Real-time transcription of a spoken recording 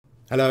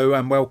Hello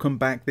and welcome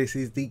back. This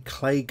is the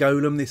Clay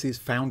Golem. This is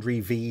Foundry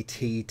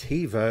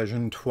VTT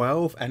version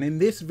 12, and in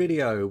this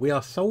video we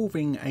are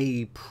solving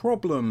a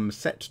problem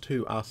set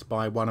to us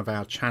by one of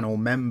our channel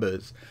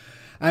members.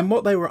 And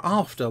what they were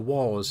after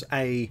was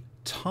a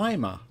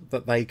timer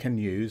that they can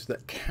use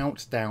that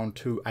counts down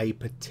to a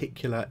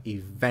particular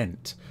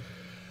event,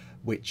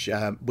 which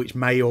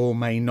may or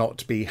may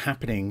not be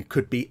happening.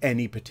 Could be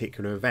any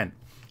particular event.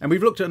 And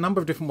we've looked at a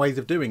number of different ways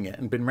of doing it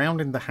and been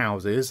round in the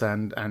houses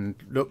and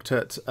looked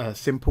at a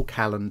simple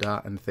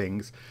calendar and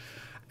things.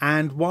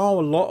 And while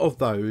a lot of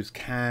those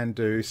can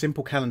do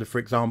simple calendar, for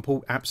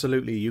example,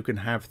 absolutely, you can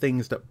have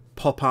things that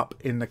pop up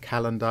in the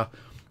calendar,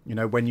 you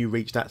know, when you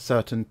reach that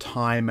certain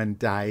time and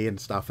day and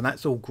stuff. And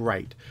that's all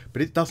great,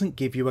 but it doesn't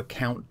give you a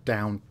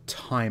countdown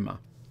timer.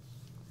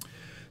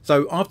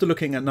 So after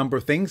looking at a number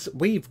of things,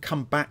 we've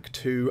come back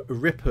to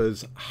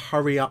Ripper's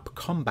hurry up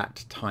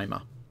combat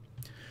timer.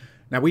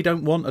 Now, we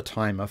don't want a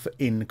timer for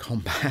in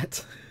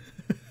combat.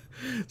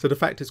 So the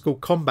fact it's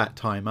called combat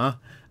timer,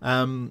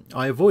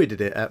 I avoided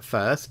it at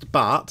first,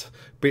 but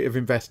bit of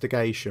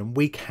investigation,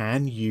 we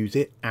can use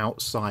it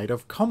outside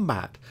of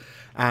combat.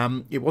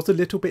 It was a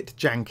little bit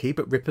janky,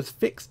 but Ripper's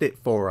fixed it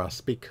for us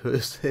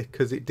because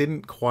it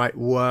didn't quite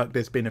work.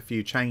 There's been a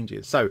few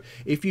changes. So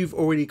if you've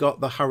already got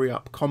the hurry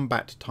up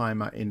combat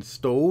timer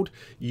installed,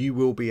 you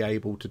will be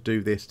able to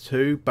do this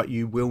too, but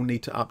you will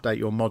need to update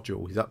your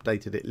module. He's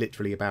updated it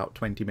literally about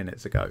 20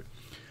 minutes ago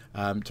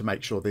to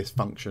make sure this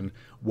function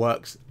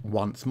works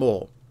once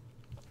more.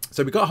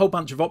 So we've got a whole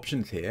bunch of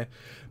options here,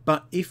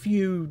 but if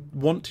you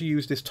want to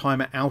use this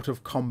timer out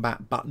of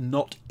combat but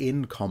not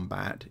in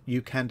combat,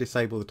 you can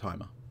disable the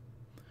timer.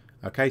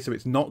 Okay, so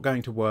it's not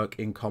going to work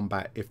in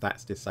combat if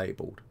that's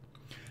disabled.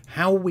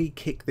 How we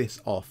kick this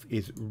off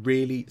is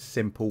really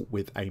simple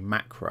with a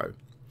macro.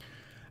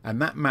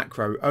 And that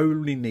macro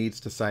only needs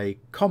to say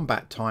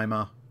combat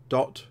timer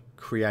dot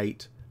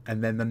create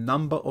and then the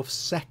number of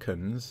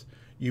seconds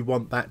you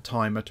want that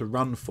timer to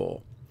run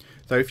for.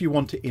 So if you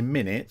want it in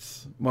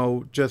minutes,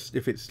 well, just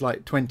if it's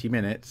like 20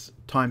 minutes,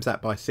 times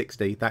that by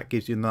 60, that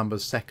gives you the number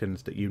of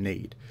seconds that you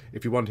need.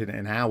 If you want it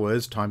in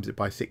hours, times it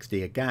by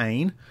 60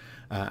 again,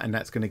 and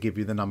that's going to give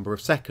you the number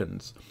of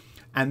seconds.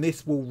 And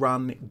this will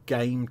run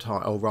game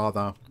time, or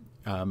rather,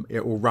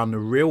 it will run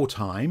real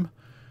time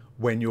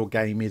when your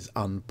game is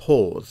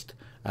unpaused.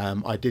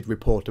 I did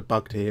report a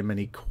bug to him and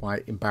he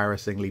quite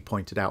embarrassingly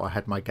pointed out I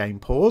had my game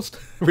paused,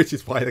 which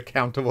is why the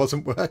counter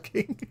wasn't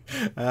working.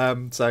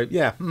 So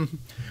yeah,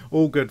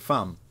 all good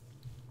fun.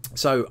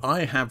 So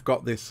I have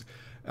got this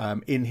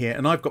in here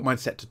and I've got mine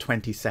set to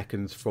 20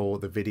 seconds for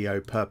the video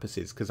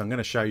purposes because I'm going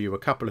to show you a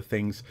couple of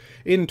things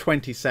in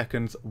 20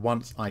 seconds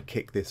once I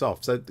kick this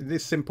off. So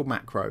this simple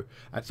macro,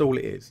 that's all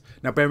it is.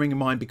 Now bearing in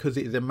mind, because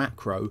it is a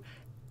macro,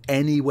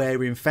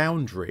 anywhere in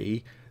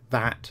Foundry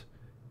that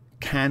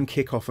can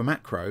kick off a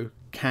macro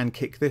can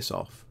kick this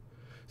off.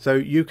 So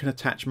you can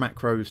attach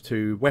macros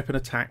to weapon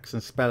attacks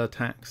and spell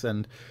attacks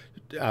and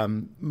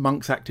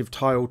monk's active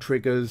tile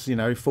triggers, you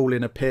know, fall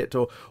in a pit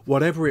or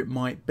whatever it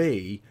might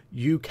be.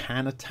 You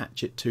can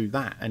attach it to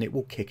that and it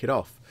will kick it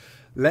off.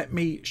 Let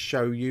me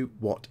show you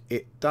what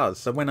it does.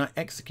 So when I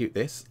execute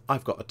this,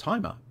 I've got a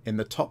timer in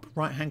the top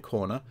right hand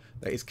corner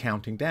that is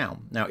counting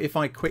down. Now if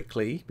I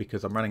quickly,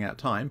 because I'm running out of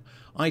time,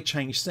 I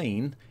change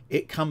scene,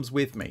 it comes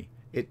with me.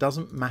 It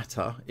doesn't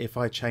matter if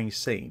I change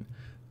scene,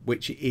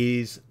 which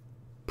is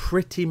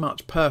pretty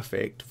much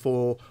perfect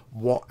for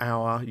what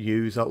our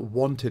user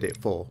wanted it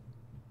for.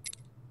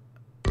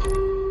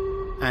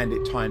 And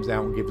it times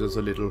out and gives us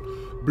a little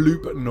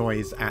bloop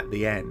noise at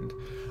the end.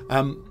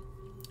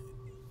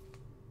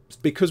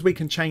 Because we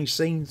can change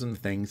scenes and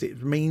things,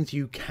 it means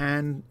you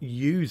can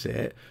use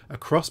it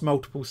across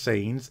multiple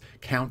scenes,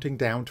 counting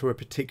down to a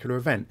particular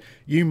event.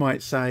 You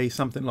might say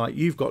something like,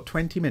 you've got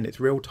 20 minutes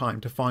real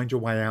time to find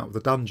your way out of the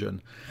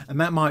dungeon. And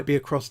that might be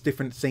across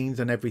different scenes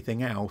and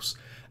everything else.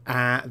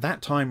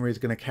 That timer is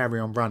going to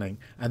carry on running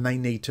and they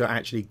need to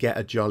actually get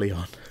a jolly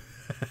on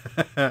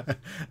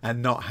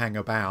and not hang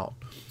about.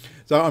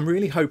 So I'm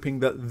really hoping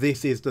that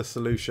this is the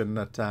solution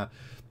that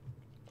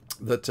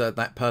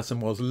that person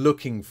was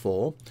looking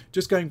for.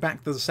 Just going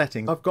back to the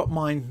settings, I've got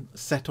mine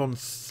set on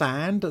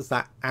sand as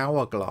that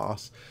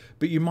hourglass,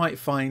 but you might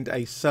find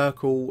a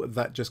circle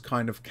that just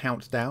kind of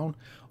counts down,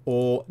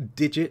 or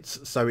digits,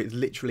 so it's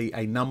literally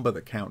a number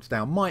that counts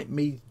down. Might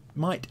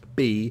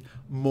be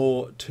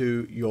more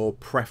to your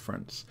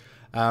preference,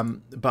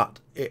 but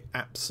it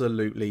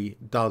absolutely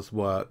does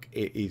work.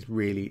 It is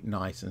really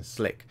nice and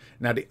slick.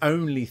 Now the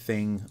only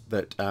thing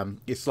that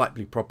is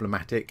slightly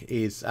problematic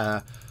is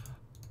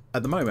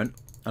at the moment,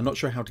 I'm not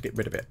sure how to get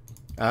rid of it.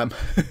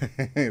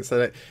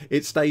 So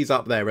it stays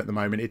up there at the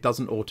moment. It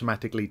doesn't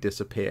automatically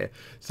disappear.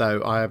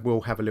 So I will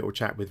have a little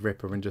chat with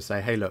Ripper and just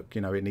say, hey, look, you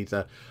know, it needs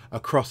a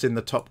cross in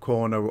the top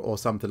corner or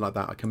something like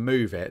that. I can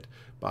move it,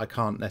 but I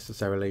can't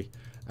necessarily,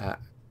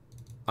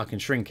 I can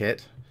shrink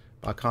it,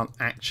 but I can't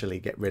actually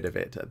get rid of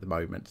it at the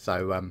moment.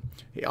 So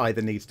it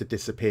either needs to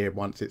disappear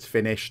once it's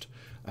finished,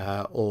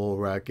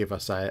 or give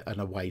us a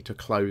way to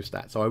close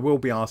that. So I will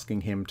be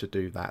asking him to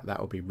do that. That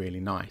would be really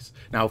nice.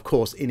 Now, of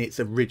course, in its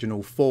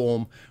original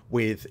form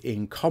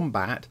in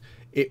combat,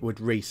 it would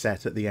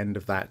reset at the end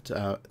of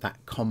that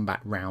combat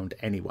round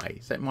anyway.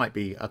 So it might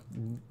be a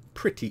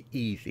pretty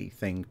easy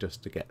thing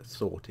just to get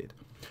sorted.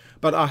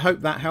 But I hope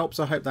that helps.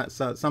 I hope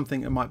that's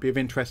something that might be of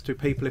interest to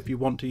people if you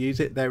want to use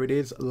it. There it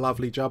is,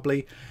 lovely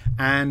jubbly.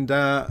 And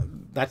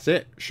that's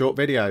it, short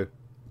video.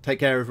 Take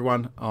care,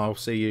 everyone. I'll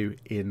see you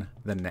in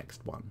the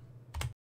next one.